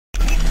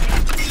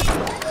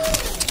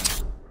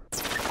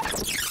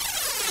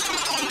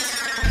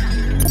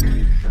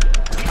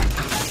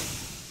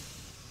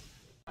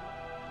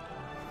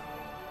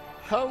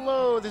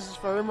Hello, this is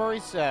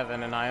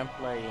FurryMurry7, and I am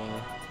playing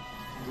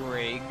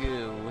Grey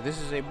Goo.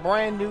 This is a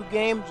brand new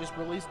game, just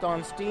released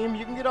on Steam.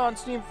 You can get it on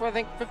Steam for, I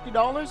think,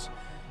 $50.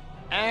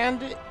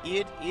 And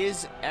it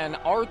is an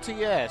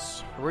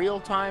RTS,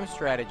 real-time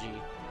strategy.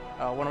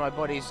 One of my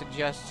buddies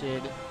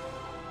suggested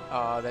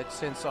that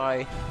since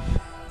I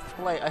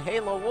play a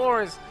Halo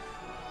Wars,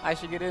 I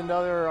should get into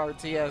other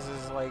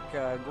RTSs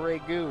like Grey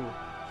Goo.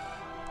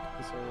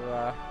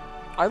 So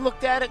I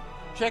looked at it,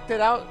 checked it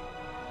out.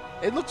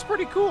 It looks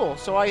pretty cool.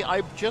 So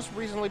I just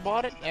recently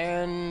bought it,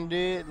 and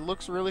it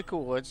looks really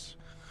cool. It's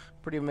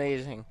pretty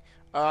amazing.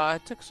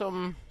 It took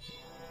some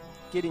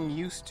getting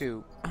used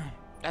to. It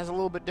has a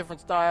little bit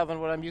different style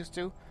than what I'm used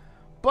to,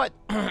 but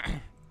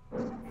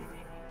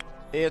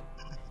it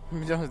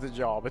does the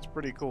job. It's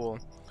pretty cool.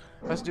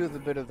 Let's do a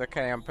bit of the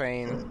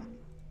campaign.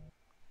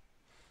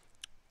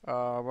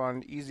 We're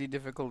on easy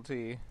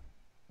difficulty.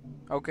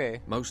 Okay.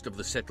 Most of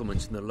the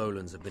settlements in the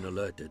lowlands have been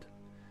alerted.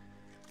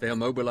 They are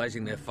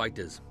mobilizing their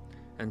fighters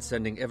and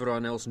sending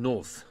everyone else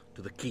north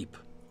to the keep.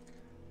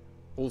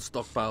 All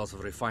stockpiles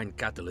of refined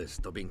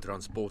catalyst are being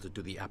transported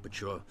to the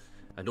Aperture,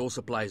 and all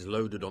supplies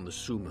loaded on the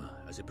Suma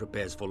as it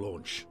prepares for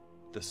launch.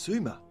 The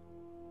Suma?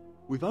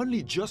 We've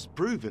only just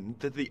proven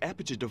that the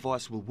Aperture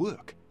device will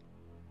work.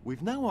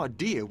 We've no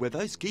idea where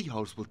those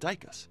keyholes will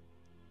take us.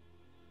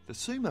 The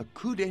Suma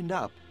could end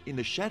up in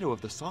the shadow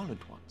of the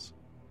Silent Ones.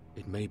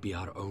 It may be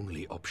our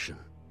only option.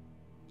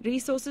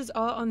 Resources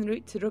are en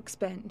route to Rook's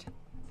Bend.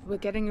 We're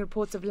getting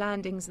reports of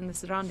landings in the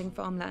surrounding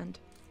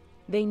farmland.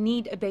 They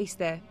need a base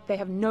there. They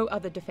have no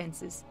other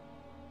defenses.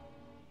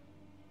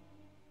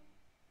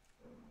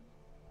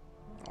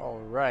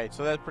 Alright,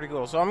 so that's pretty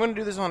cool. So I'm going to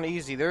do this on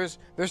easy. There's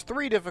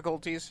 3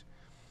 difficulties.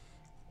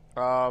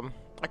 I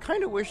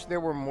kind of wish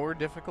there were more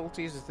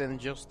difficulties than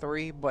just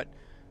 3, but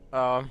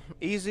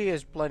easy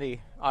is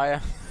plenty. I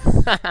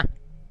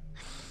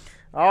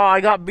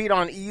got beat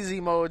on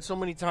easy mode so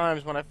many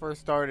times when I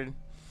first started.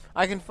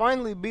 I can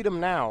finally beat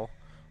them now,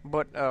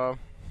 but I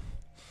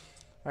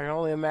can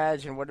only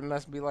imagine what it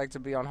must be like to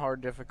be on hard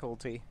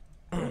difficulty.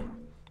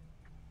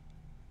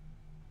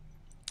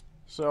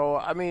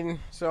 So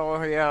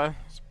yeah,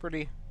 it's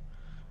pretty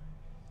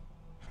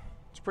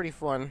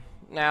fun.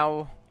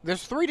 Now,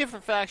 there's 3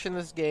 different factions in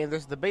this game.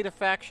 There's the Beta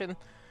faction,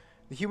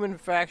 the Human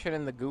faction,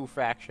 and the Goo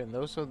faction.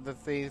 Those are the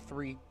three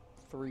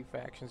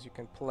factions you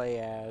can play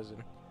as,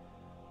 and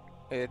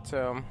they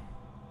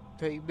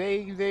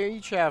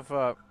each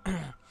have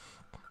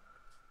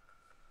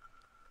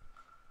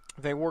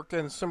they work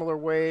in similar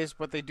ways,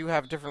 but they do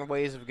have different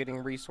ways of getting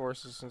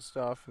resources and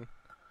stuff, and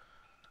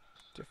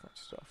different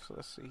stuff. So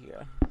let's see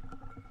here.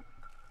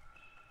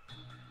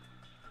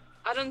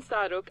 Adon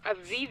Saruk, I've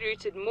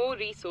rerouted more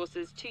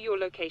resources to your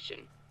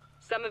location.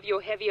 Some of your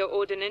heavier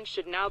ordnance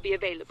should now be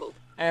available.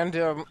 And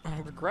the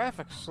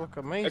graphics look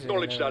amazing.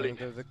 Acknowledged, darling.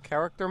 The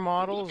character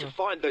models. We need to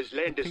find those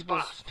landers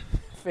fast.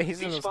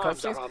 Faces These and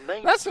farms are cutscenes. our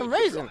main That's food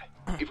amazing.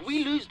 supply. If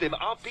we lose them,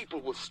 our people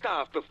will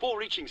starve before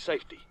reaching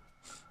safety.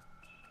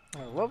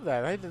 I love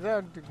that.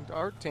 The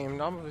art team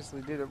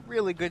obviously did a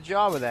really good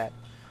job of that.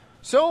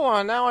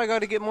 So now I got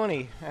to get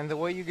money, and the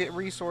way you get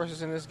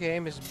resources in this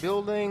game is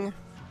building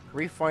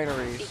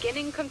refineries.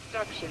 Beginning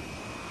construction.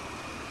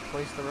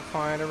 Place the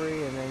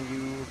refinery, and then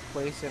you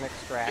place an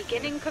extractor.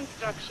 Beginning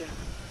construction.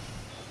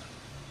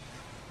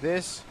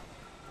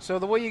 So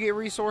the way you get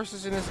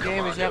resources in this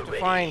game is you have to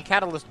find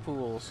catalyst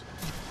pools.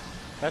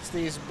 That's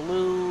these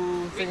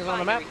blue things on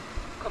the map.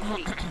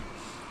 Complete.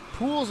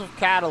 Pools of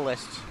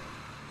catalyst.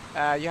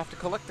 You have to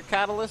collect the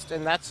catalyst,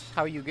 and that's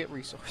how you get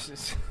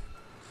resources.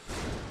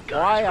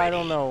 Why? I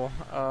don't know.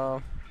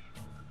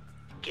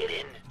 Get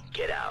in,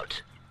 get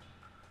out.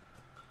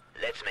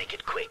 Let's make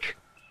it quick.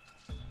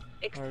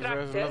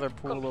 There's another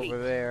pool over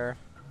there.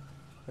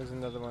 There's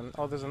another one.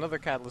 Oh, there's another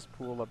catalyst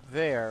pool up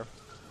there.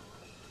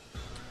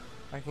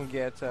 I can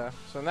get, so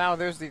now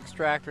there's the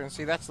extractor, and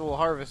see, that's the little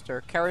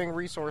harvester, carrying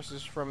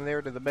resources from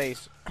there to the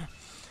base.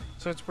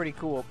 So it's pretty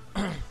cool.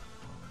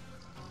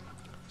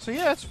 So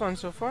yeah, it's fun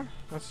so far.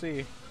 Let's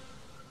see.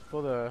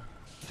 Build a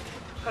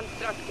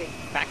Constructing.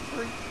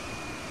 factory.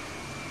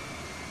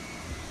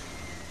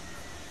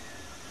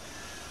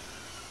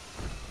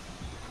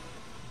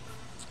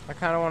 I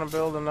kind of want to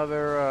build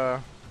another,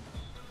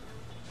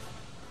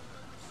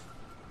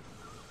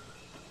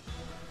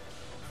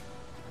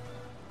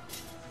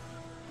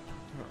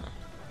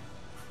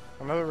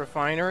 another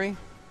refinery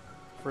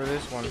for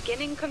this one.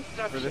 Beginning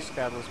construction. For this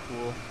catalyst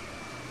pool.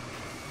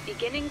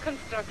 Beginning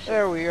construction.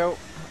 There we go.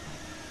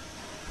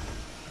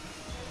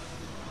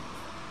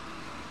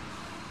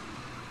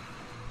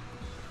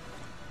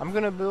 I'm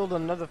gonna build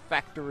another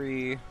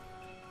factory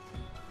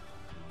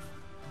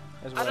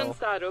as well. Adon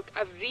Saruk,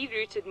 I've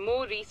rerouted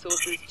more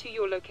resources to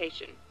your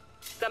location.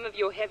 Some of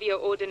your heavier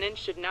ordnance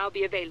should now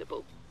be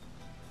available.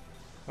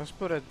 Let's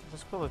put a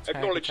tank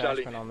Acknowledged,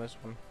 attachment darling. on this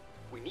one.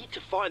 We need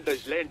to find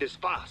those landers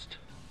fast.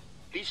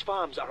 These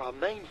farms are our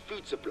main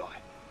food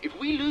supply. If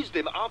we lose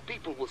them, our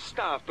people will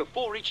starve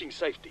before reaching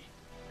safety.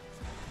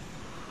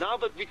 Now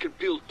that we can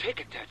build tech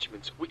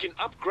attachments, we can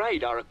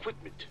upgrade our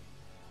equipment.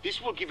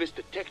 This will give us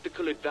the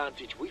technical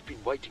advantage we've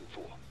been waiting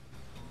for.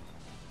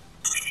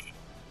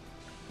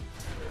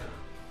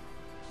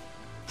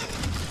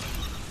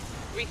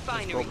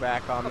 Refinery. Go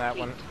back on that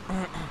one.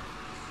 complete.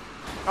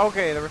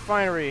 Okay, the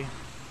refinery.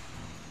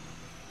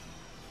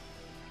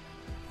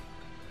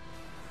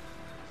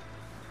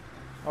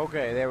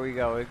 Okay, there we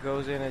go. It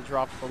goes in and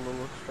drops the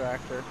little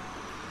extractor.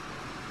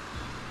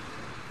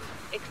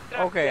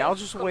 Extractor Okay, I'll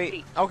just wait.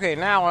 complete. Okay,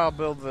 now I'll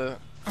build the.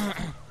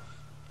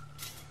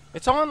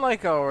 It's on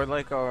like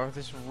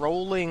this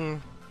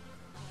rolling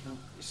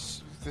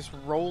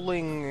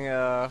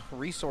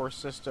resource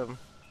system.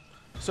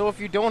 So if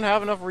you don't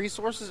have enough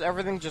resources,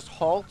 everything just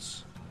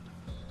halts.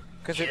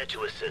 Here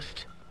to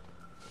assist.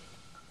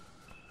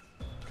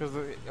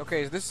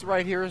 Okay, this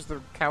right here is the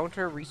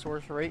counter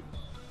resource rate.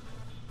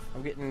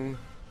 I'm getting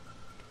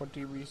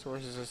 20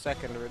 resources a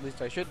second, or at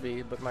least I should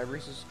be, but my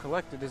resources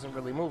collected isn't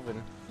really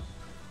moving.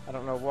 I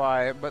don't know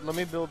why, but let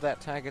me build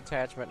that tank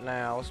attachment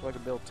now so I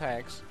can build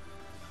tanks.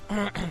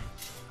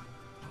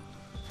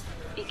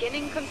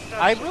 Beginning construction.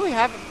 I really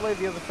haven't played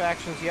the other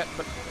factions yet,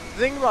 but the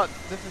thing about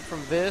different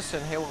from this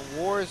and Halo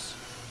Wars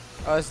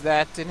is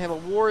that in Halo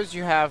Wars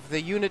you have the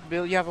unit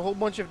build. You have a whole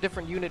bunch of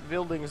different unit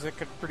buildings that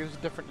could produce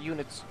different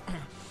units.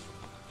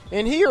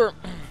 In here,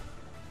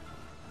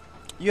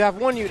 you have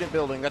one unit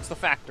building. That's the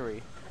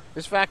factory.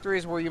 This factory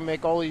is where you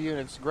make all your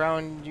units,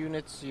 ground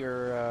units,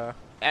 your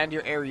and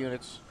your air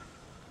units,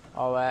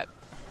 all that.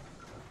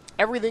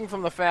 Everything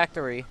from the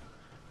factory,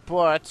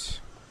 but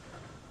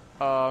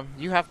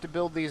you have to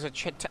build these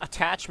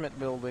attachment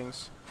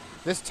buildings.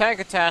 This tank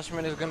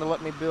attachment is going to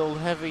let me build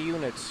heavy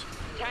units.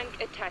 Tank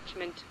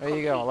attachment. There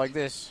you go, like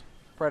this.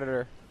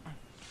 Predator.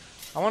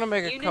 I want to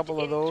make a couple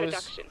of those.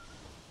 Introduction.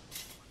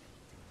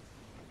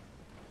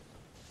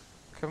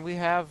 Can we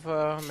have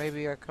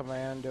maybe a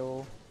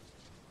commando?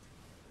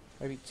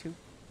 Maybe two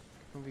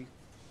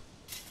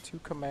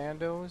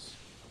commandos,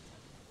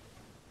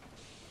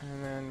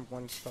 and then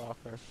one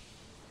stalker.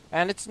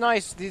 And it's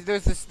nice.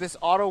 There's this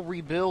auto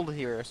rebuild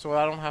here, so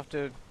I don't have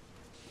to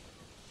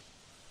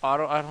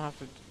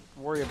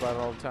worry about it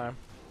all the time.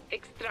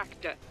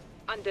 Extractor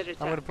under attack.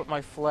 I'm gonna put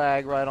my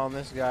flag right on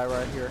this guy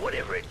right here.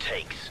 Whatever it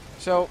takes.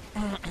 So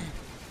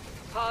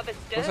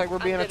Harvester. looks like we're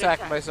being under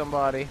attacked attack. by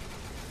somebody.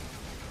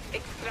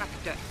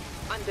 Extractor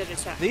under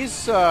attack.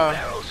 These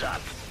Barrels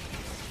up.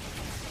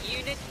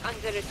 Unit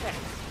under attack.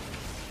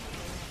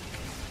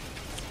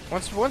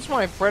 once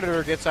my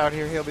predator gets out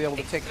here, he'll be able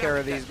to take care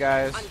of these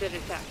guys. Under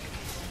attack.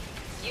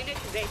 Unit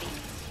ready.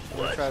 I'm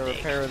gonna try to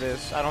repair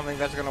this. I don't think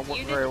that's gonna work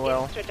Unit very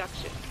well.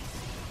 introduction.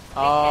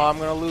 I'm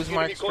gonna lose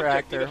my Enemy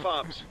contact near extractor. the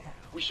farms.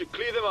 We should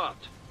clear them out.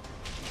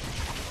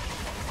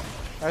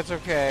 That's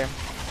okay.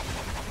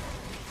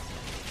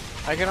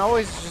 I can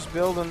always just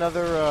build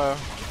another.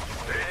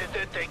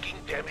 Predator taking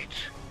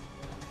damage.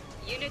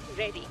 Unit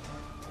ready.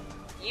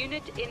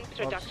 Unit in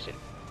production.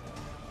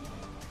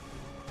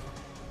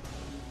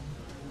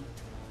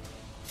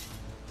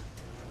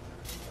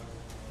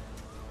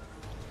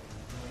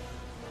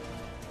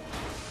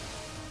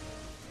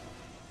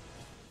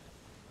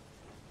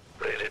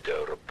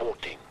 Predator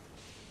reporting.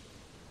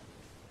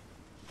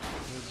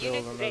 Build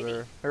Unit another.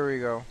 ready. Here we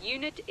go.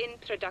 Unit in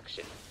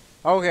production.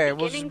 Okay,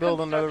 we'll just Beginning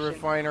build another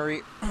construction.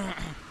 refinery.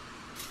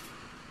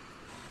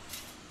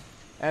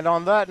 And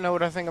on that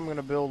note, I think I'm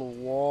gonna build a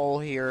wall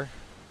here.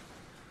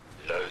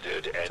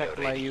 Loaded and Protect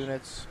my ready.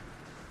 units.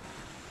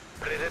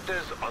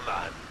 Predators on the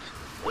hunt.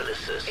 Will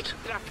assist.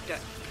 Extractor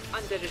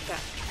under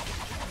attack.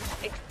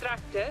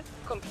 Extractor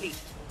complete.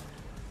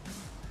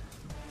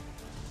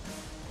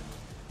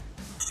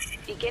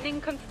 Beginning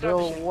Build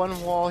construction.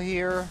 one wall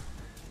here.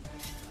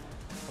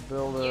 I'll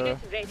build Unit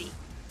a. ready.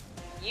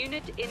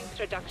 Unit in I'll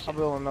production.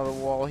 build another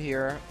wall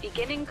here.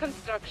 Beginning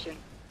construction.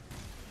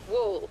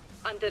 Wall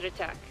under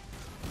attack.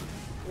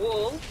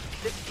 Wall Oh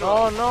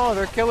destroyed. no,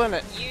 they're killing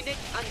it. Unit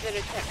under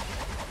attack.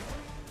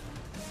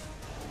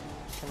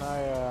 Can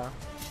I?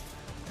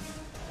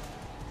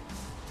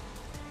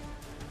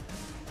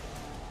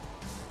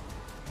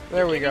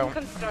 There we Beginning go.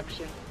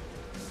 construction.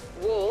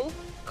 Wall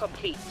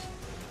complete.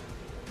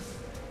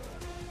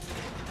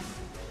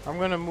 I'm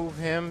gonna move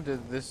him to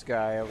this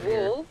guy over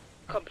here. Wall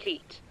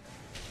complete.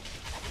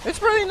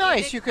 It's really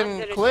nice. Unit You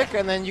can under click attack.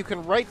 and then you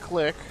can right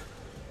click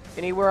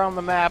anywhere on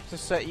the map to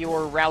set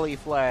your rally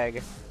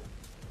flag.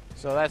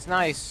 So that's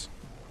nice.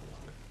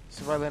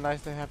 It's really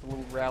nice to have a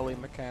little rally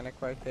mechanic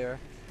right there.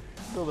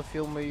 Build a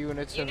few more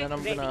units and then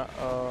I'm Unit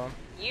gonna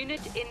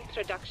Unit in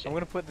production. I'm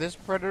gonna put this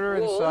predator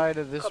Wall inside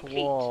of this complete.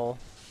 wall.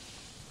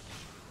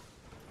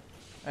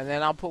 And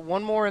then I'll put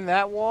one more in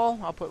that wall.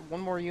 I'll put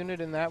one more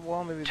unit in that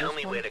wall, maybe Tell this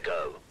me one. where to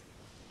go.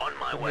 On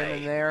my Put him in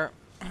way. there.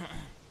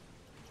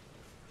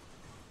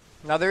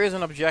 Now there is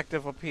an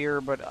objective up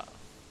here, but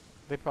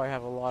they probably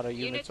have a lot of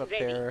units Unit up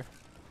ready. there.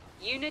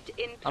 Unit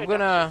in production. I'm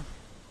gonna.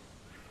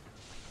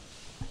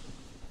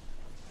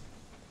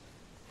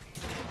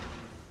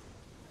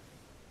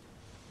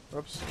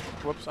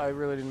 Whoops, I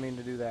really didn't mean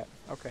to do that.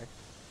 Okay.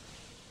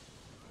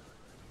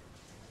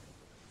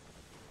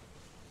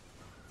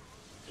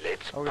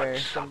 Let's Okay,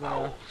 punch so I'm some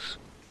gonna- holes.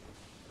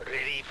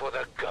 Ready for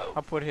the go.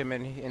 I'll put him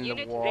in the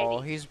Unit wall.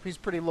 ready. He's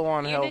pretty low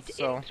on Unit health,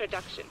 so in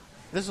production.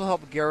 this will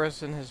help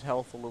garrison his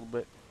health a little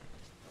bit.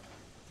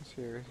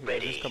 Here's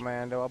Ready. this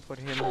commando. I'll put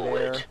him Forward.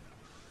 there. These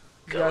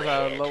Go guys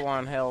are ahead. low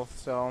on health,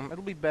 so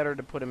it'll be better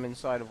to put him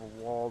inside of a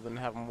wall than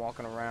have him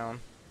walking around.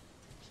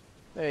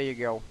 There you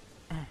go.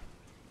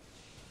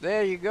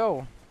 There you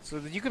go. So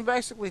that you can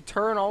basically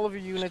turn all of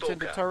your units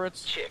into Stalker.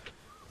 turrets Check.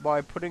 by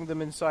putting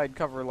them inside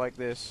cover like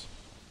this.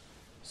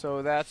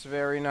 So that's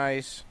very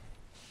nice.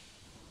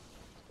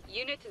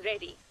 Unit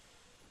ready.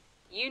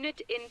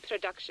 Unit in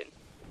production.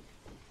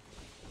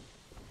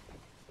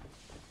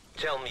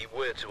 Tell me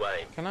where to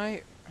aim. Can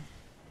I...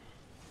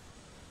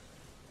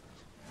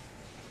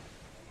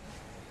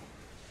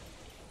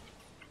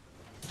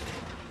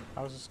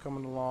 How's this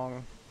coming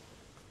along?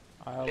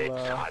 Let's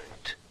I'll,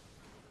 hunt.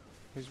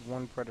 here's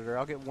one predator.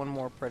 I'll get one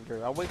more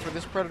predator. I'll wait for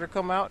this predator to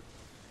come out.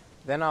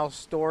 Then I'll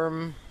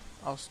storm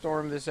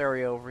this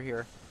area over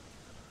here.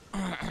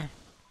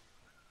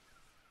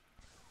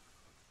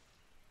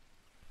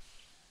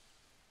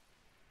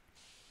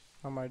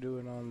 How am I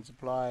doing on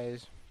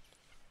supplies?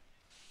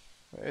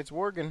 It's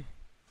working.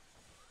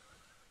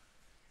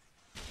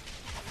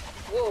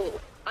 Wall.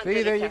 Under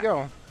See, there you attack.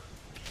 go.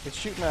 It's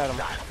shooting at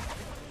him.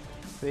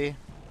 See?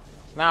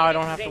 Now I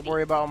don't have to Ready.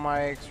 worry about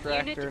my Unit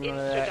extractor and in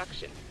none of that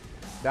production.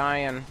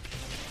 dying.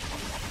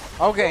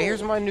 Okay, Wall.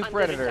 here's my new Under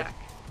predator. attack.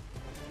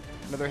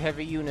 Another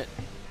heavy unit.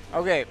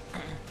 Okay,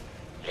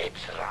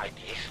 Let's write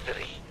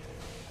history.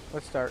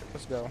 let's start.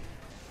 Let's go.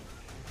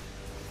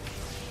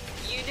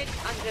 Unit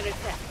under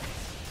attack.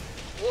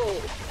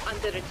 Wall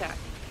under attack.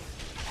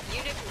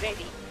 Unit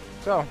ready.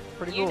 So,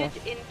 pretty cool. Unit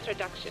in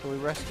production. So we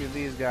rescued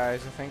these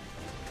guys, I think.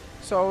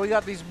 So we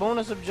got these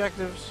bonus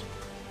objectives.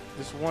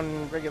 This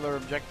one regular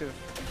objective.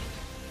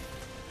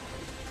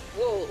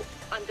 Wall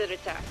under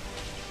attack.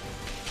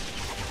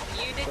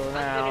 Unit So under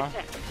now-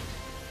 attack.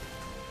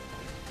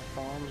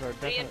 Bombs are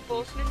definitely...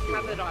 Reinforcements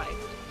have arrived.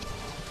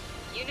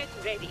 Unit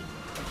ready.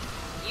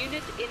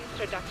 Unit in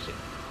production.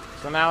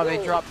 So now they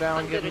Wall drop down,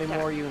 under give me attack.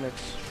 more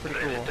units. Pretty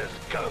cool. Predators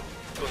go.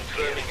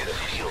 Confirming the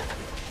shield.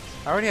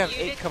 I already have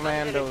Unit 8 under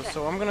commandos, attack.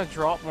 so I'm gonna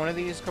drop one of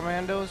these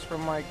commandos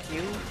from my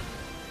queue.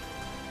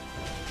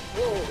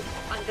 Wall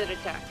under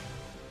attack.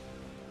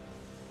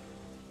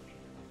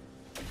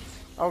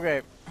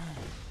 Okay.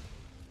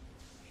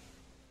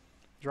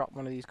 Drop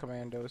one of these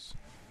commandos.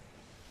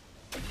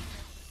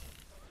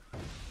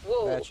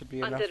 Wall That should be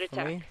enough under for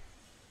attack. me.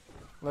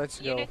 Let's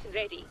go. Unit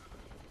ready.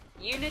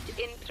 Unit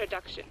in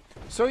production.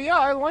 So yeah,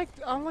 I like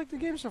the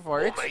game so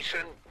far. It's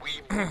Formation, we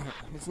move.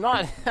 it's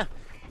not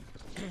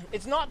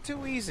it's not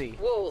too easy.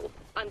 Wall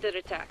under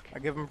attack. I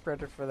give them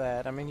credit for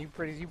that. I mean, you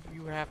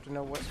have to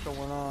know what's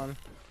going on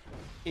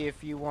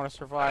if you want to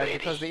survive,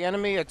 because the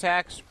enemy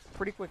attacks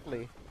pretty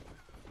quickly.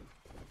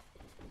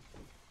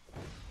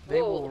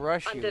 They Wall will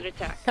rush under you.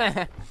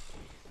 attack.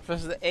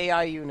 Especially the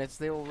AI units,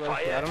 they will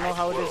rush you. I don't know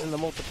how it is in the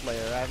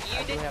multiplayer. I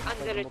really Unit haven't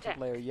played under the attack.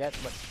 multiplayer yet,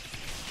 but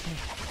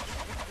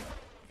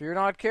if you're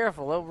not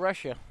careful, they'll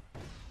rush you.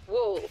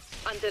 Wall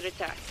under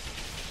attack.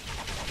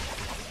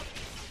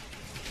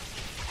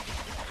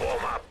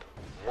 Form up.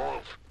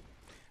 Move.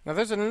 Now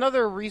there's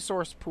another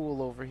resource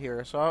pool over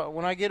here, so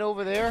when I get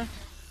over there,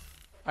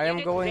 I am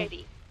Unit going...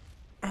 ready.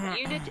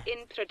 Unit in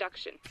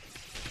production.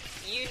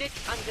 Unit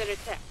under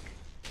attack.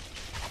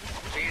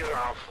 Feel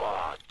how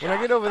far. When I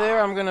get over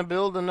there, I'm gonna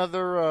build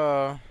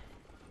another,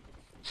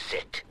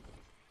 Sit.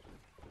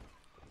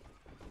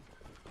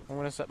 I'm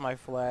gonna set my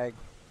flag.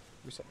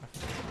 Reset my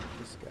flag.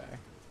 This guy.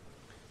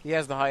 He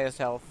has the highest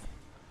health.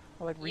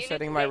 I like Unit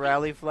resetting my ready.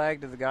 rally flag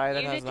to the guy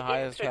that Unit has the in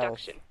highest health.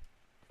 production.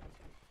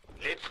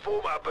 Let's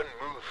form up and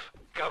move.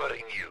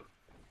 Covering you.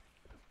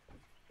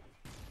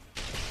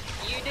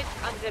 Unit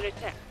under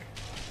attack.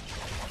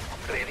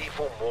 Ready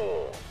for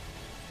more.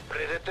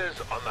 Predators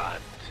on the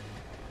hunt.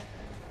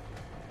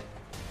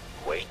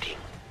 Waiting.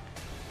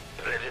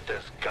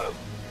 Predators go.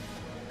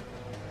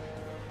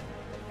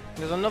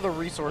 There's another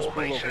resource pool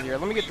over Formation. here.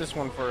 Let me get this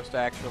one first,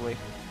 actually.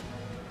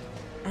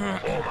 Form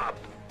up.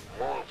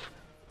 Move.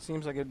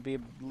 Seems like it'd be a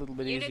little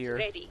bit Unit easier.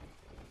 ready.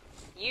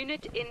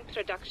 Unit in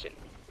production.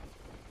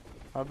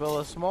 I'll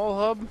build a small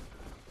hub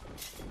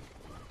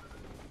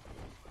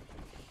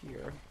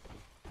here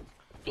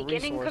for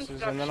Beginning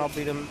resources, and then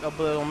construction. I'll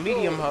build a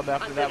medium Wall hub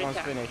after under that one's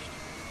attack. finished.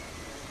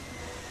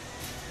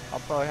 I'll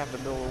probably have to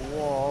build a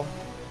wall.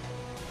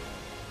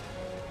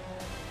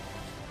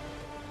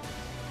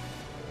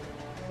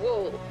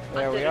 Wall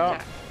There under we are.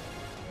 attack.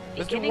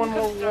 Let's do Beginning one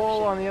more wall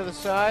construction. on the other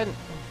side.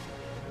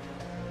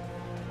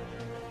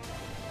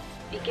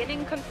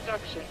 Beginning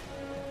construction.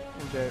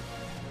 Okay.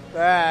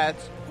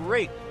 That's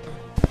great.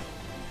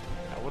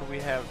 Now, what do we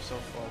have so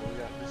far? We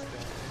got this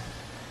thing.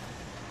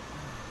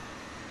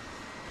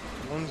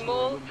 Ones that are a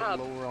Small little bit hub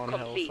lower on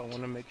health. complete. I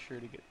want to make sure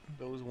to get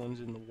those ones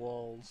in the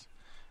walls.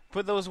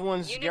 Put those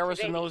ones, Unit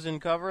garrison ready. those in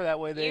cover. That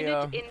way they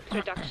Unit in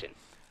production.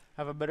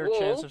 have a better Wall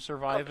chance of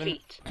surviving.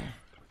 complete.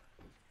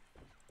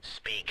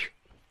 Speak.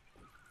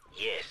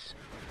 Yes.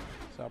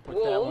 So I'll put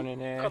that Wall one in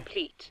there.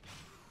 complete.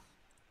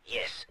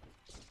 Yes.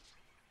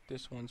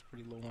 this one's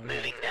pretty low on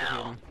Moving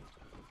health.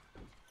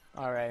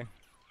 now. Alright.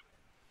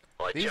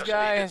 I These just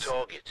guys need a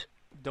target.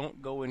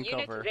 don't go in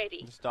Unit cover.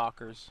 ready. The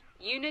stalkers.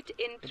 Unit in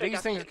But production.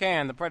 these things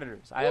can, the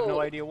predators. I have no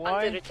Wall idea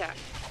why. Under attack.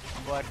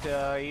 But,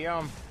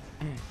 yeah.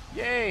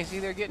 Yay, see,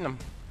 they're getting them.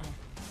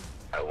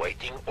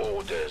 Awaiting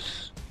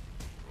orders.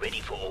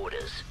 Ready for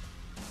orders.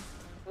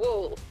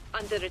 Wall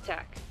under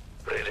attack.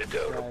 Predator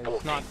It's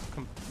reporting.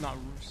 not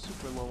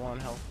super low on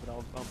health, but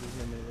I'll do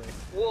him anyway.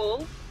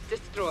 Wall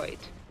destroyed.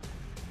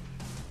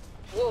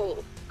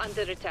 Wall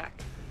under attack.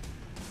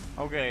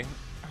 Okay,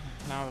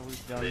 now that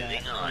we've done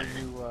Moving that,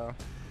 on.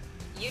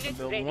 we Unit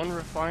build ready. one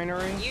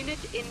refinery.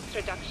 Unit in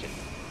production.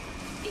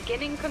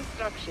 Beginning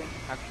construction.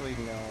 Actually,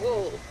 no.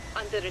 Wall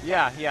under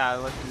attack. Yeah,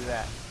 let's do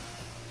that.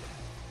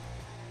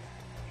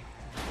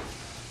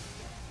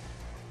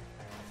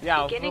 Yeah,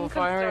 I'll build a Beginning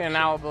refinery and construction.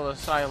 now I'll build a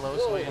silo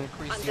so we Wall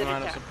increase the under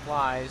amount of attack.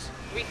 supplies.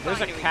 There's a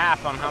Refinery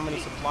cap on how many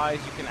complete. supplies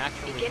you can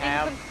actually Beginning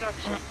have.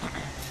 construction.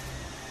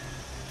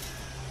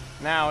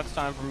 Now it's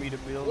time for me to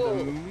build Wall a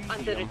under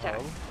medium attack.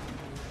 hub.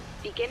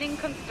 Beginning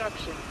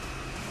construction.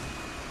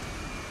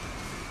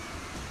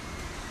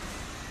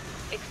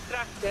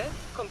 Extractor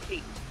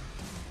complete.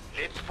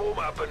 Let's form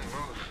up and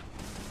move.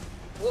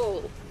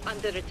 Wall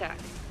under attack.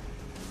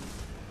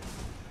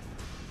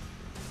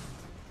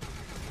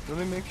 Let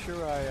me make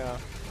sure I,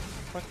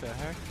 what the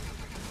heck?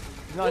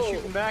 He's not Wall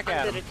shooting back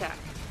at under him. attack.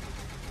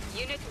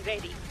 Unit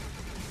ready.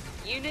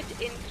 Unit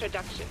in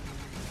production.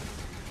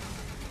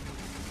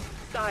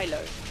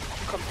 Silo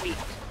complete.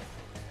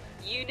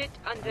 Unit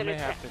under I may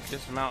attack. have to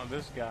dismount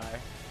this guy.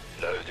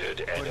 Loaded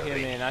Put and him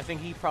ready. in. I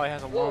think he probably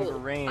has a Wall longer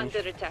range. under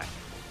attack.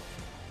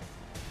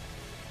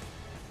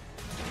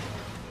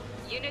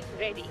 Unit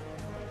ready.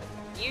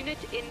 Unit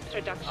in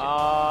production.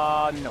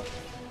 No.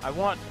 I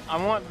want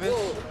this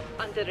Wall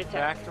under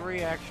attack.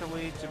 factory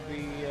actually to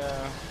be,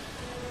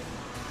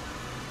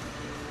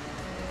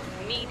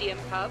 Medium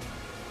hub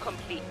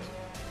complete.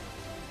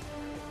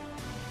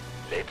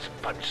 Let's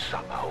punch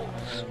some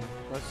holes.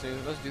 let's see,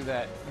 let's do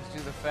that. Let's do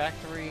the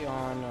factory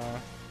on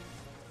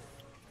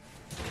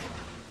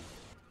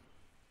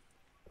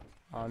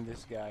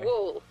this guy.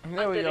 Wall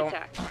There we under go.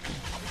 attack.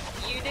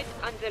 Unit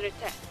under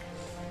attack.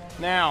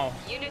 Now,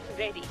 Unit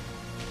ready.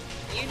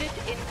 Unit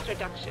in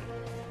production.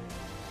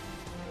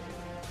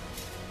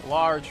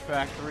 large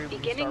factory, we can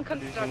Beginning start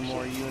producing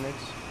more construction.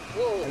 units.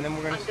 Wall And then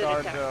we're gonna under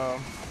start, attack.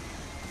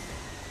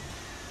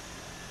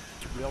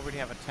 we already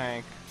have a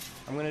tank.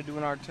 I'm gonna do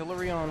an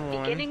artillery on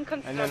one, Beginning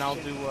and then I'll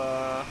do,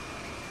 construction.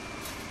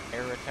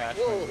 air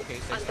attachment Wall in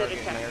case they under start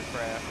getting attack.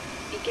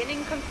 aircraft.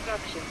 Beginning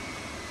construction.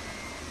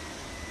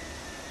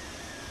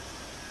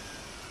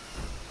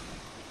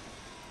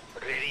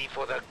 Ready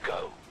for the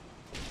go.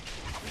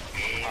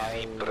 Easy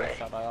I prey.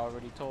 thought I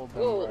already told them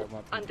where I Wall want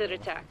them under to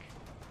go. attack.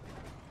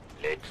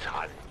 Let's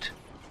hunt.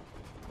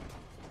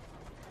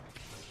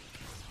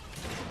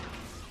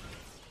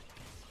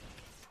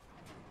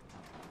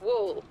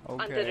 Wall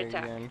under Okay,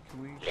 attack. then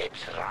can we?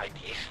 Let's write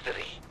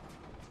history.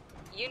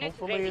 Unit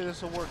Hopefully ready.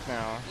 this will work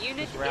now.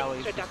 Unit This rally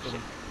in production.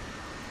 system.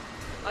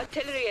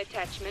 Artillery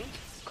attachment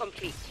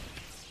complete.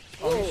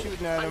 Oh, he's Wall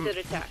shooting at him. under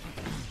attack.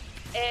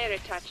 Air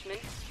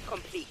attachment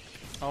complete.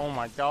 Oh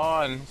my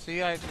god. See,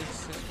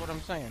 this is what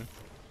I'm saying.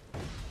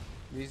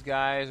 These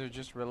guys are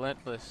just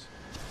relentless.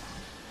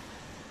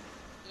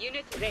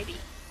 Unit ready.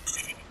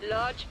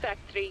 Large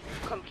factory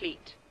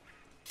complete.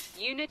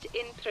 Unit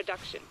in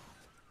production.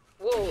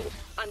 Wall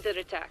under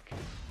attack.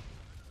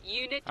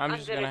 Unit I'm under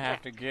just gonna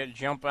have attack. to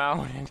jump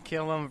out and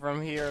kill them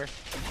from here.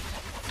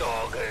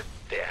 Target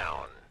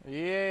down.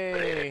 Yay!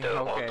 Predator en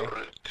Okay.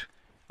 route.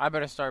 I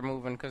better start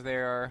moving because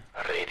they're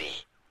Ready.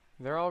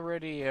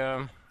 already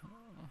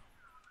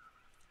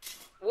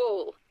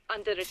Wall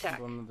under attack.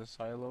 going to the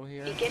silo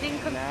here. Beginning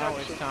Now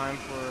it's construction. time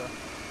for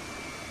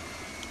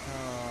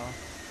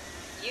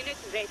Unit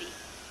ready.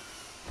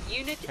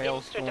 Unit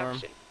Hailstorm. in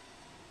production.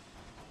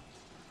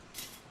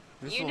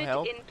 this will Unit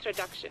help. in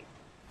production.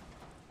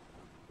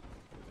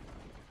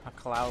 A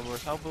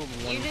cloudburst. I'll build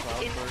one Unit in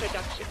cloudburst.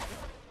 production.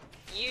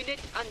 Unit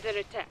under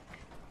attack.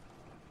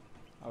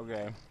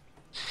 Okay.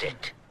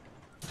 Sit.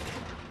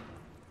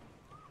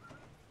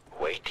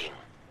 Waiting.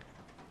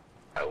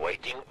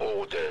 Awaiting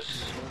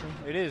orders.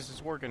 It is.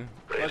 It's working.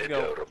 Let's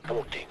Predator go.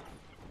 reporting.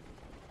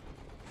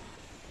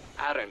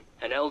 Aaron,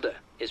 an elder,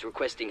 is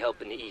requesting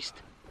help in the east.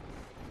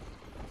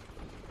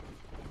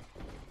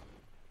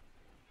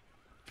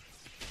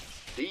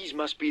 These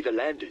must be the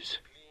landers.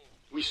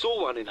 We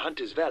saw one in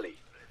Hunter's Valley.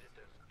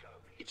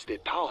 It's their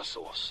power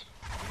source.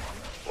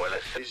 Well,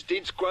 There's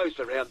dense growth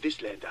around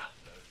this lander.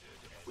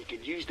 We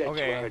can use that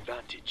Okay. to our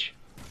advantage.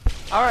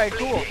 All right.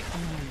 Cool.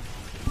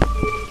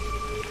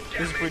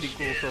 This is pretty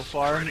cool so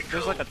far.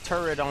 There's like a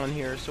turret on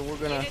here, so we're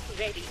gonna Unit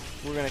ready.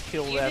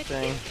 kill that Unit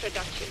thing. in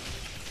production.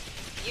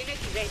 Unit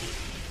ready.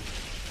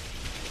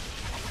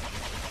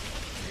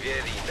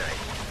 very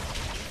nice.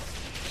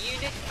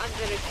 Unit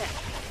under attack.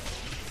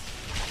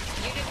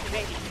 Unit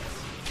ready.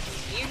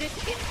 Unit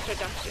in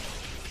production.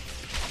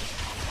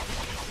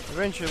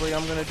 Eventually,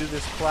 I'm gonna do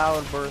this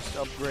cloudburst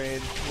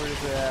upgrade. Where's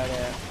that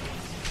at?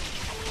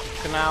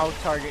 can now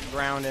target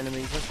ground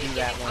enemies. Let's do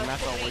that one.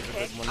 That's always a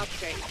good one.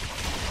 Upgrade.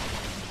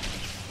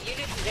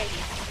 Unit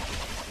ready.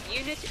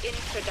 Unit in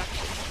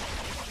production.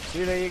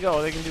 See, there you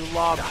go. They can do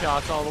lob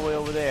shots all the way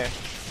over there.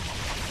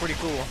 Pretty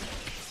cool.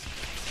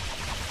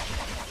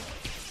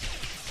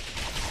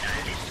 Now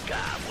the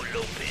sky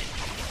will open.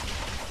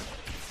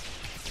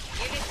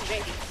 Unit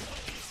ready.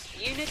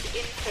 Unit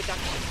in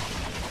production.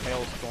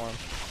 Hailstorm.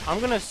 I'm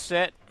gonna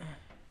set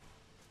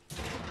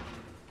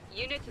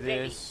Unit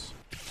ready. this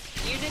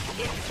Unit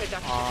in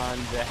production. on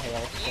the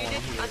hailstorm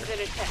Unit here.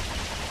 under attack.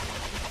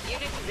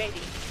 Unit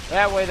ready.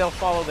 That way they'll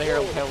follow the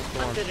Wall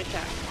hailstorm. under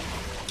attack.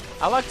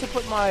 I like to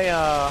put my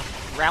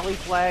rally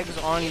flags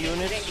on Unit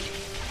units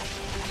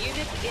ready.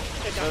 Unit in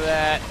production. so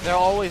that they'll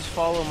always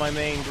follow my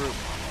main group.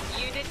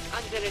 Unit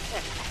under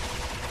attack.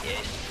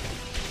 Yes.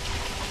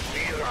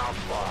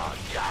 Mirafa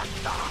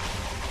Jasta.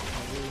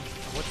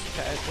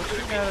 What's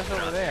shooting at us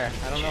over there?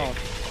 I don't know.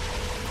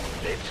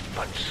 Let's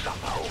punch some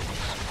holes.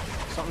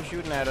 Something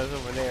shooting at us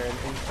over there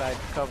inside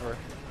cover.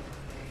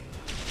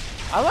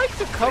 I like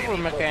the cover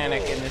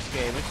mechanic in this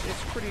game.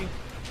 It's pretty.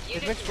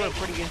 It makes for a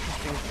pretty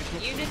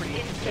interesting. Unit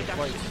in production.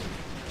 place.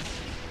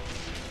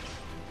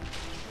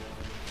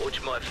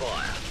 Watch my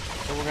fire.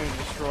 So we're gonna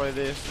destroy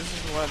this. This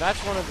is one. That's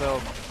one of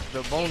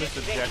the bonus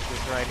Unit ready.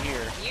 objectives right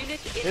here. Unit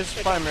in This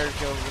production. primary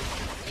kill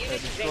is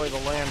Unit destroy ready.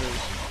 the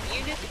landers.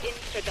 Unit in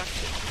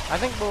production. I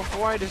think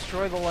before I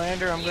destroy the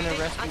lander, I'm gonna Unit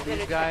rescue under these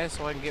attack. guys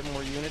so I can get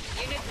more units.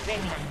 Unit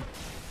ready.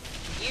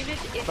 Unit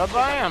in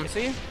Ba-bam!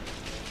 production. See?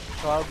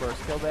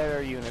 Cloudburst. Kill that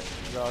air unit.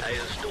 Awesome.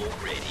 Hailstorm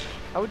ready.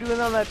 How we doing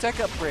on that tech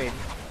upgrade?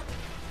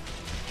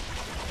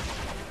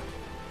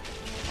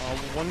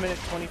 1 minute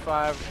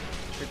 25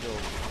 to go.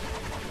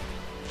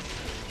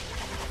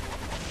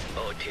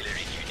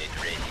 Artillery unit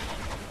ready.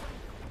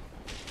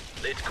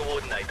 Let's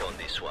coordinate on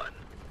this one.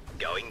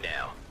 Going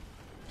now.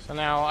 So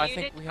now I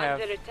Unit think we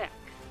have under attack.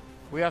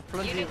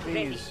 plenty Unit of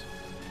ready. these.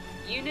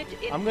 Unit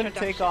in I'm gonna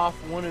production. take off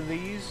one of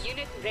these.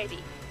 Unit ready.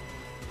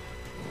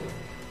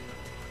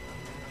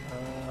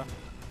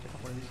 Take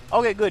off one of these.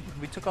 Okay, good.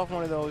 We took off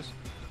one of those.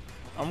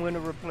 I'm gonna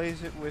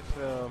replace it with.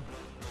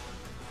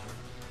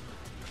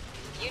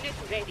 Unit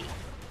ready.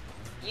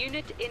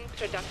 Unit in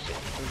production.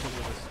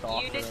 With a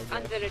stalker, Unit I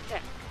guess. under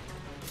attack.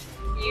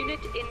 Unit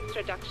in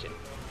production.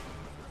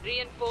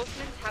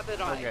 Reinforcements have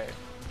arrived. Okay.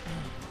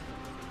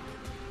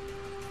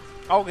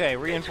 Okay,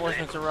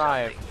 reinforcements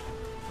arrive.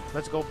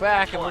 Let's go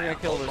back and we're gonna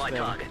kill on this my thing.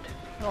 target.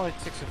 It only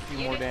takes a few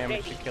more Unit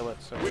damage ready. to kill it,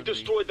 so. We've it'll be-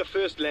 destroyed the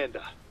first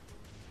lander.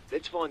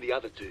 Let's find the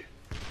other two.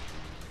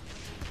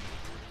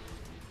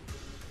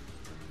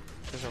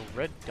 There's a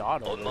red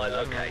dot over On my there.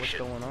 I don't know what's location.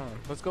 going on.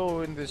 Let's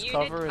go in this Unit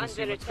cover and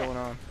see under what's attack. going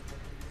on.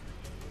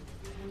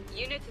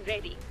 Unit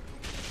ready.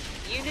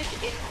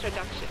 Unit in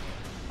production.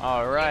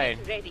 Alright.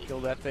 Unit ready. Kill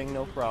that thing,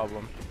 no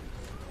problem.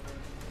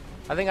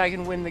 I think I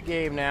can win the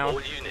game now.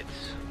 All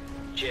units.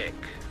 Check.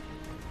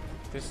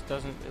 This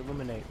doesn't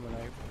eliminate when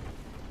I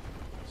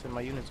send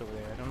my units over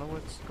there. I don't know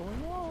what's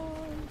going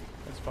on.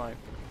 That's fine.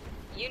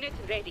 Unit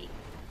ready.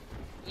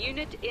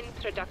 Unit in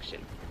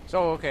production.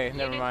 So, okay,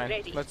 never Unit mind.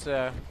 ready. Let's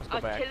go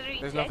back. Artillery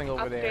There's tech nothing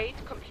over there. upgrade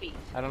complete.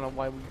 I don't know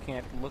why we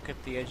can't look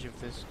at the edge of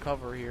this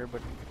cover here,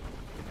 but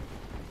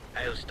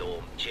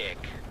Hailstorm. Check.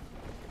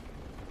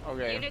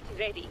 okay. Unit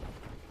ready.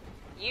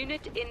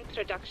 Unit in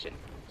production.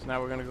 So now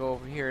we're gonna go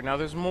over here. Now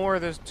there's more.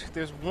 There's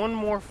one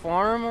more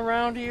farm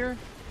around here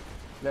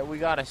that we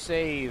gotta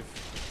save.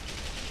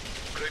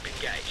 Group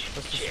engage.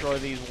 Let's Check. destroy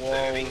these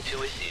Moving walls.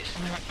 to assist.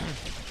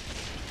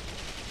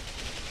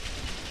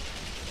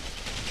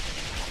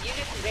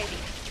 Unit ready.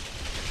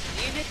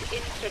 Unit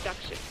in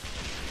production.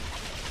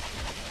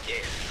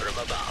 Yes, from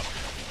above.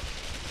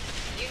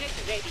 Unit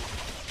ready.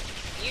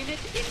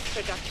 Unit in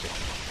production.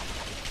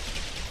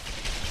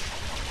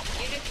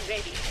 Unit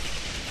ready.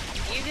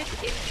 Unit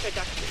in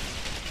production.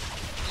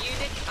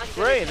 Unit under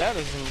Great, attack.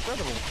 that is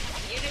incredible.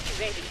 Unit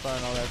ready.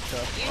 Find all that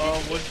stuff. Unit Oh,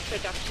 in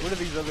production. what are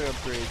these other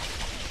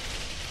upgrades?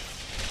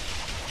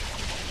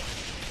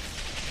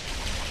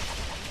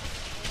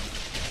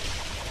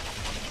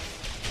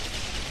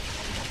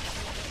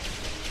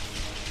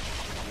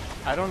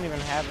 I don't even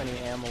have any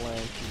ammo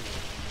lances.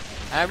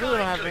 I really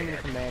don't have any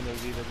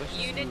commandos either. Let's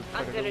just Unit do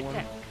quite a under good one.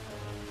 attack.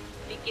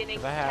 Beginning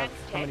 'Cause I have, tank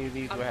how many of tech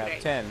these do I have?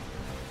 upgrade. 10.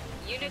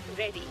 Unit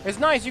ready. It's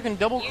nice, you can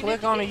double click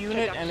Unit on a in unit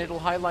and production. it'll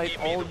highlight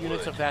Give me all the units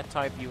wood. of that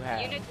type you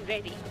have. Unit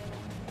ready.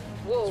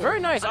 Wall It's very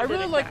nice. I under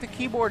really like the attack.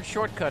 keyboard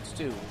shortcuts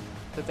too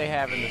that they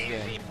have in this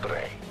game. Easy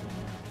prey.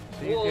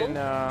 So you Wall can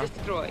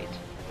destroyed.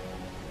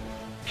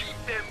 Keep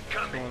them what's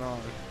coming. going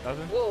on?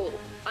 Nothing? Wall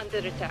under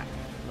attack.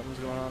 Nothing's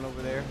going on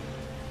over there.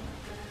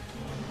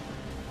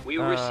 We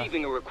are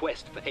receiving a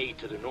request for aid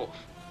to the north.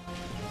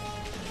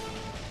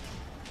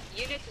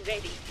 Unit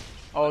ready.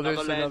 Oh, there's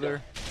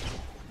Another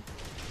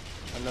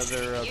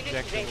another Unit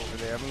objective ready. over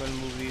there. I'm gonna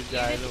move these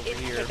guys Unit over in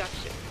here.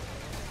 production.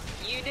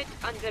 Unit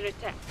under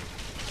attack.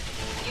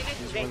 Unit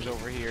These ready. ones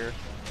over here.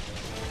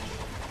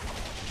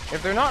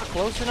 If they're not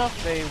close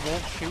enough, they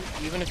won't shoot,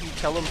 even if you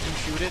tell them to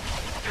shoot it.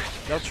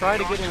 They'll try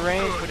to get in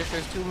range, but if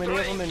there's too many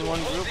of them in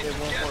one group, it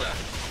won't work.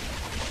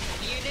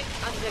 Unit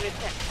under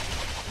attack.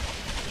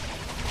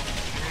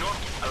 Not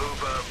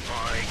over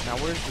my... Now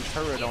where's the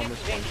turret on Unit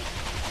this one? ready.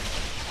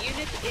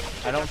 Unit in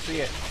I don't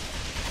see it.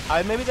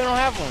 production. Maybe they don't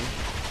have one.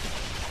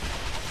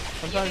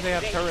 Sometimes Unit they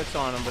have ready. turrets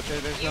on them, but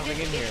there's nothing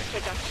in Unit here.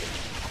 production.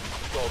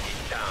 Dog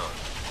it down.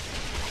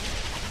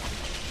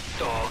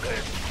 Dog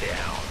it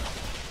down.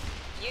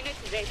 Unit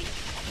ready.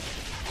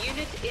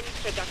 Unit in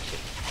production.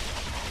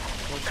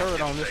 No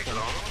turret on this Take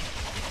one. long.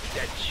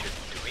 That should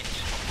do it.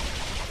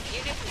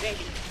 Unit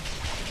ready.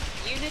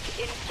 Unit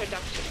in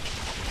production.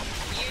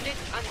 Unit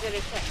under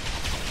attack.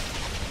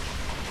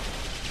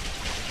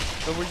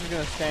 So we're just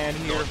gonna stand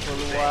here for a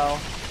little while.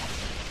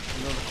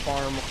 Another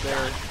farm up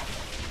there.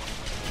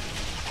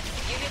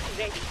 Unit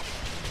ready.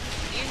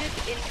 Unit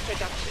in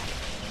production.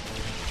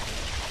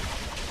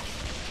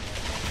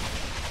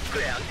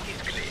 Ground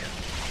is clear.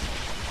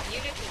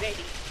 Unit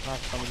ready. Not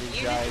some of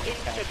these Unit guys in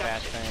attack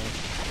fast production.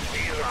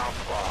 things. We're off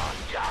on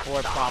just Or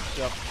it pops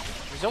up.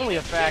 There's only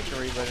a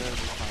factory, but it'll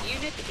be fine.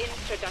 Unit in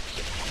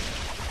production.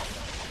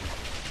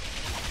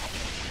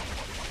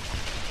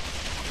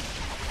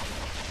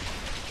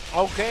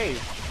 Okay.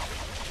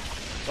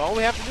 So all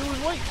we have to do is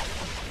wait.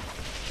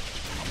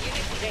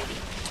 Unit ready.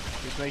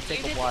 This may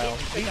take Unit a while. in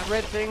These production.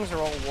 red things are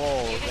all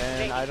walls, Unit and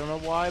ready. I don't know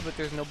why, but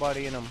there's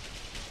nobody in them.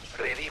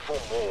 ready for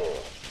more.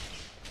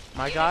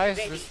 My Unit guys,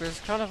 ready. there's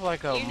kind of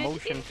like a Unit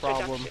motion in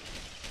problem.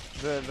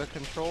 production. The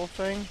control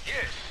thing.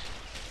 Yes.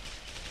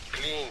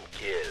 Clean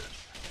kill.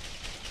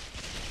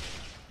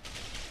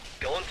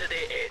 Gone to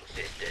their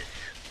ancestors.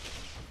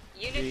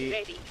 Unit The,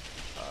 ready.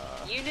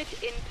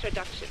 Unit in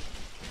production.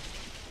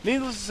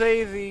 Needless to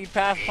say, the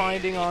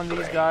pathfinding on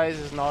these guys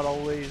is not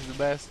always the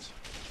best.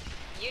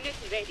 Unit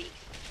ready.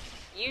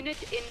 Unit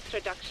in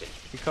production.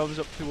 He comes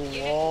up to a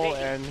Unit wall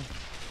ready. and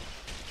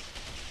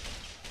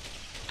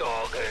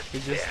Dog it he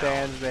just down.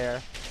 stands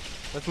there.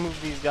 Let's move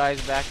these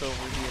guys back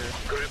over here.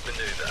 Group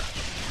maneuver.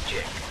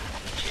 Check.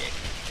 Check.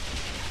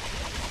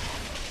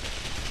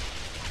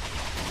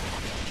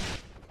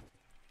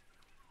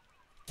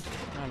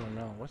 I don't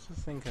know. What's this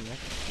thing connected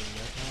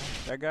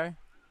to? That guy?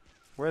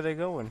 Where are they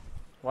going?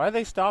 Why are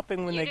they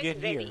stopping when Unit they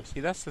get ready. here? See,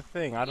 that's the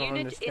thing. I don't Unit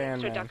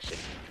understand in that. production.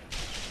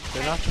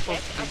 They're not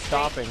supposed to be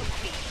stopping.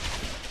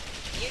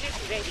 Unit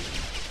ready.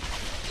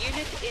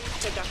 Unit in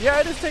production. Yeah,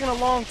 it is taking a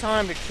long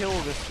time to kill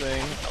this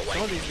thing.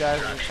 Some of these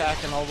guys are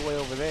attacking all the way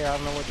over there. I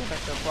don't know what the heck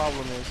their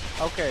problem is.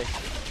 Okay.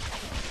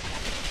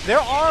 There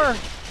are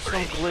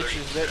some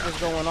glitches that is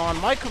going on.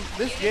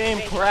 This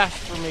game crashed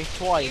for me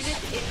twice.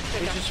 Unit in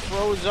It production. just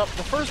froze up.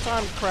 The first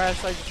time it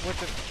crashed, I just went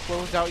to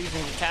closed out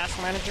using the task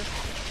manager.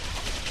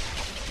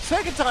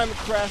 Second time it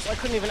crashed, I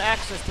couldn't even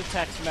access the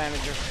task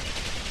manager.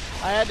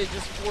 I had to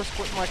just force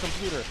quit my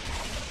computer.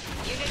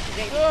 Unit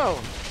ready. Oh!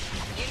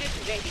 Unit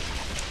ready.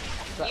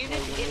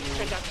 Unit in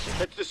production.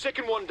 That's the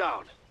second one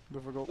down.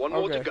 Difficult. One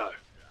more Okay. to go.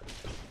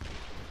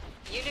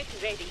 Unit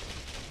ready.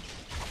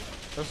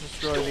 Let's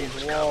destroy Storm's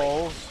these coming.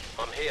 walls.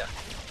 I'm here.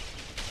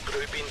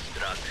 Group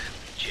instruct.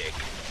 Check.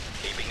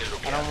 Keeping a I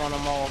lookout. don't want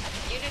them all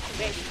Unit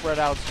ready. spread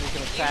out so we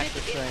can attack Unit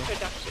this in thing.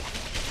 production.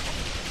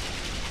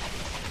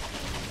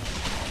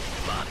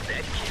 Mark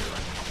that kill.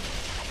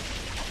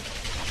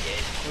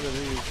 Yes. What are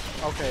these?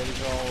 Okay,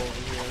 these are all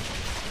over here.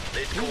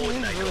 Let's These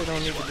coordinate really on don't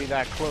this need to one. be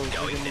that close. We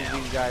Going can move now.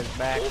 these guys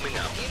back. Warming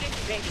up. Unit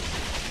ready.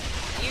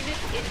 Unit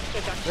in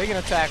production. They can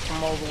attack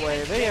from all the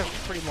way. They have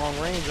pretty long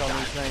range on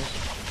these things.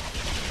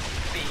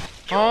 Be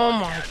Oh your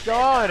my captain.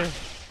 god!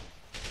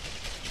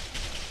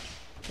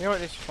 You know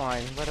what? It's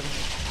fine. Let him.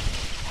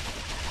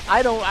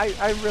 I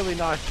really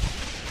not.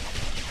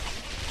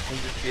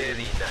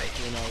 Very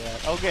nice. You know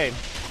that. Okay.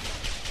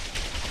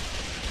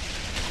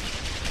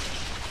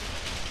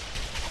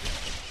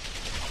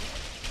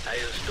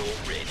 Hailstorm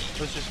ready.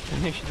 Let's just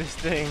finish this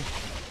thing.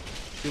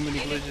 Too many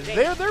Unit glitches.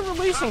 ready. They're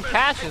releasing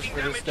patches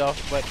for this stuff,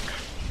 but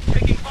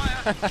Taking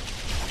fire.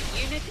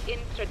 Unit in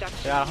production.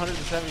 yeah,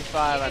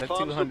 175 out of Farms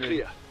look 200.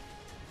 clear.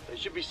 They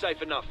should be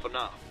safe enough for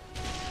now.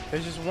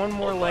 There's just one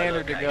more On my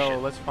lander to go.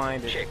 location. Let's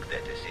find it. Check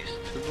that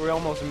assist. We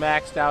almost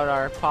maxed out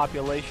our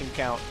population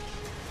count.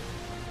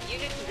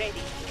 Unit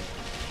ready.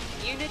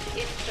 Unit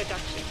in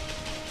production.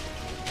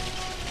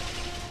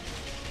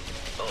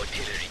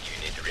 Artillery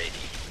unit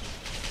ready.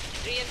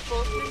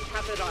 Reinforcements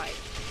have arrived.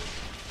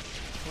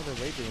 What are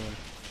they doing?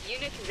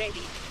 Unit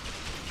ready.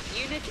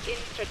 Unit in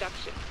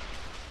production.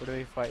 What are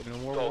they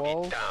fighting? More Dog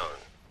walls? it down.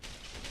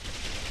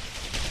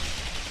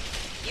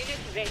 Unit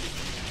ready.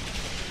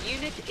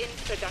 Unit in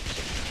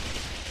production.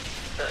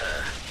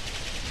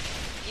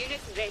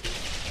 Unit ready.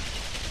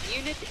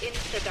 Unit in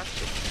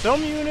production.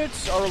 Some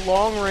units are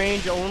long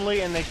range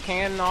only and they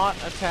cannot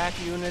attack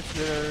units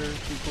that are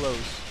too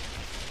close.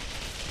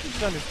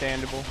 It's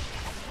understandable.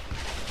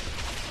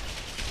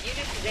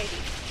 Unit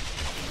ready.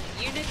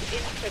 Unit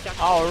in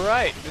production.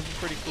 Alright, this is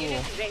pretty cool.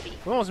 Unit ready.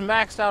 We almost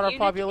maxed out our Unit in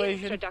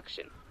population.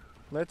 production.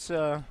 Let's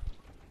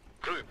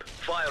Group,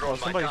 fire oh, on my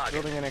somebody's target.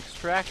 building an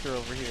extractor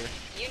over here.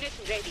 Unit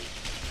ready.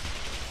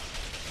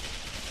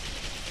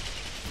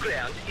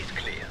 Ground is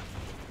clear.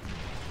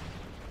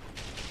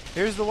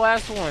 Here's the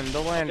last one, the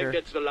I think lander.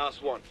 that's the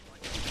last one.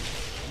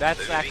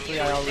 That's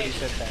actually, I already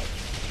said that.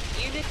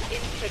 Unit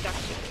in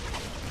production.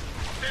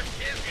 This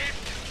is it.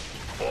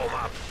 Form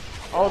up.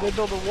 Oh, they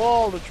built a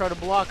wall to try to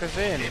block us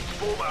in.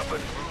 Form up and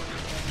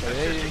move. But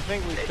they didn't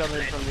think we'd come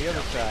in from the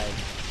other side.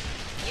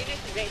 Unit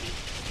ready.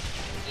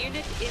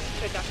 Unit in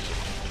production.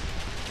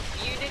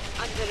 Unit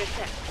under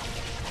attack.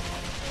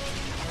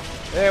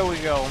 There we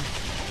go.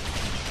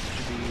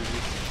 Should be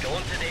easy. Go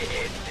on to the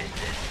head,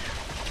 sisters.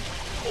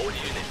 All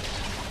units.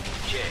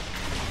 Check.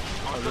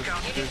 On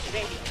lookout. Unit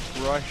ready.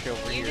 Rush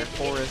over here, Unit in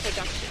forest.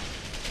 production.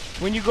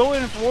 When you go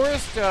in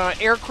forest,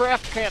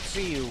 aircraft can't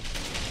see you.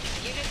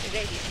 Unit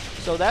ready.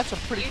 So that's a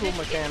pretty Unit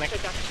cool mechanic. in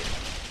production.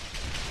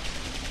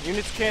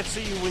 Units can't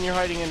see you when you're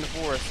hiding in the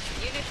forest.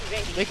 Unit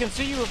ready. They can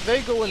see you if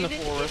they go in the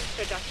Unit forest,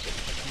 in production.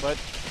 but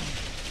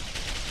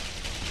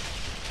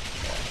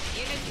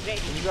Unit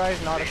ready. can you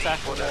guys not attack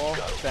the wall?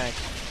 Thanks.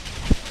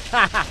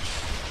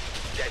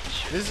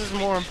 This is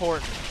more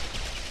important.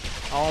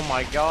 Oh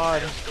my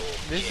god.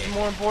 This is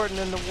more important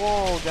than the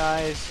wall,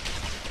 guys.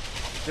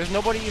 There's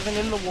nobody even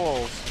in the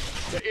walls.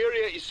 The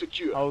area is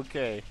secure.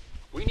 Okay.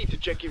 We need to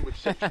check in with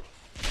Central.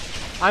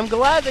 I'm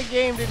glad the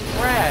game didn't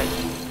crash.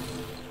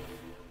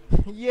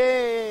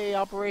 Yay!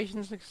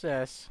 Operation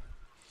success.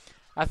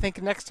 I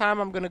think next time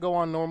I'm going to go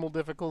on normal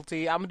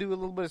difficulty. I'm going to do a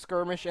little bit of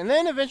skirmish, and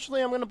then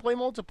eventually I'm going to play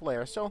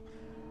multiplayer. So,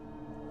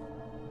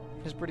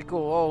 it's pretty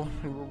cool. Oh,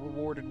 and we're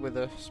rewarded with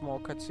a small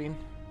cutscene.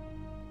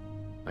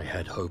 I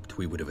had hoped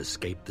we would have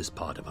escaped this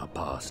part of our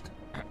past.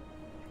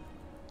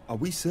 Are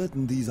we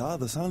certain these are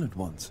the Silent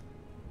Ones?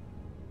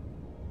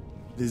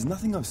 There's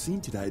nothing I've seen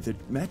today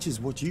that matches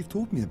what you've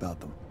told me about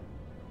them.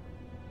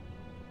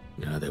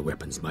 Yeah, their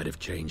weapons might have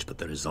changed, but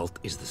the result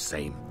is the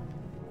same.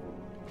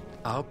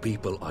 Our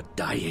people are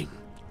dying.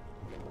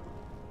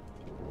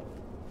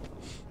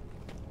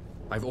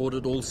 I've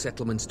ordered all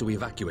settlements to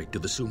evacuate to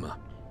the Suma.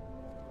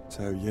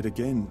 So yet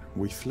again,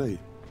 we flee.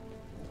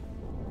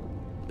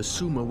 The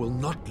Suma will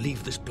not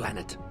leave this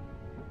planet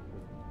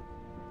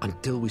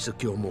until we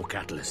secure more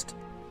catalyst.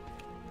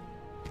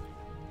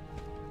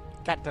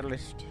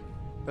 Catalyst.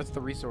 That's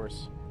the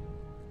resource.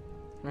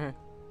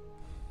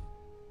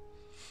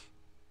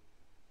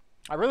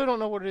 I really don't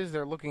know what it is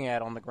they're looking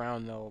at on the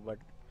ground, though, but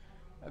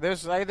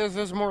there's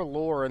more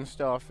lore and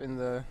stuff in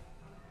the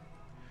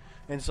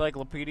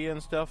encyclopedia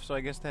and stuff, so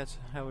I guess that's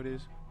how it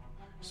is.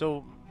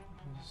 So,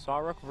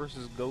 Saruk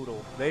versus Godel.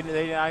 I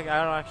don't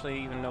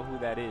actually even know who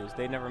that is.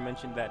 They never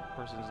mentioned that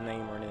person's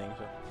name or anything,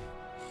 so.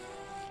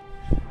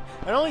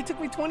 It only took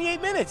me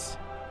 28 minutes!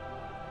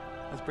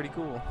 That's pretty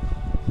cool.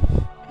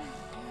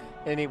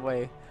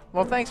 Anyway,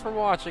 well, thanks for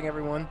watching,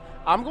 everyone.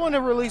 I'm going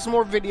to release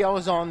more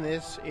videos on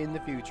this in the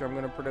future. I'm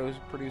going to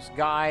produce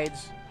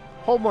guides,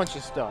 whole bunch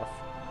of stuff.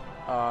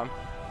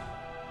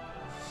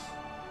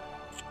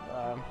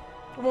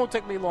 It won't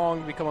take me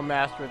long to become a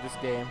master of this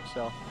game,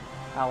 so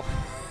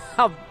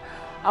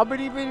I'll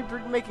be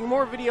making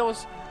more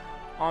videos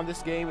on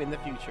this game in the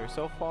future.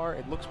 So far,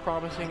 it looks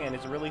promising and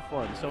it's really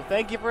fun. So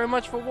thank you very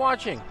much for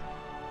watching.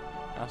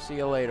 I'll see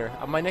you later.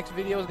 My next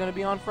video is going to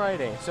be on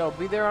Friday, so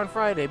be there on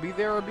Friday. Be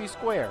there or be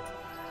square.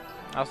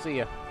 I'll see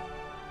you.